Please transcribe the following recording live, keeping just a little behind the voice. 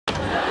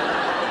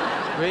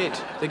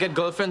Great. They get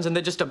girlfriends and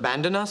they just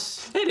abandon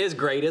us? It is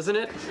great, isn't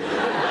it?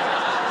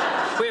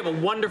 We have a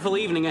wonderful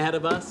evening ahead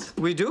of us.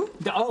 We do?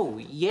 Oh,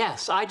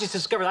 yes. I just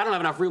discovered I don't have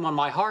enough room on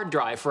my hard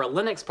drive for a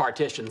Linux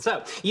partition.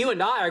 So you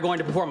and I are going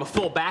to perform a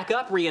full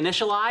backup,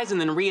 reinitialize,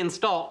 and then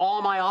reinstall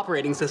all my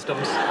operating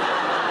systems.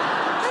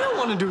 I don't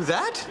want to do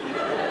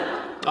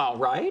that. All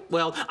right.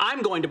 Well,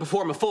 I'm going to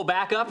perform a full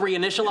backup,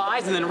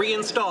 reinitialize, and then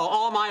reinstall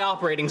all my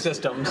operating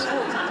systems.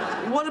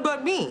 What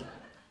about me?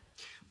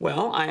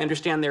 Well, I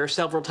understand there are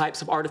several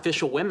types of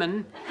artificial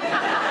women.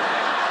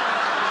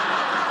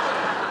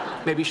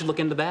 Maybe you should look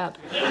into that.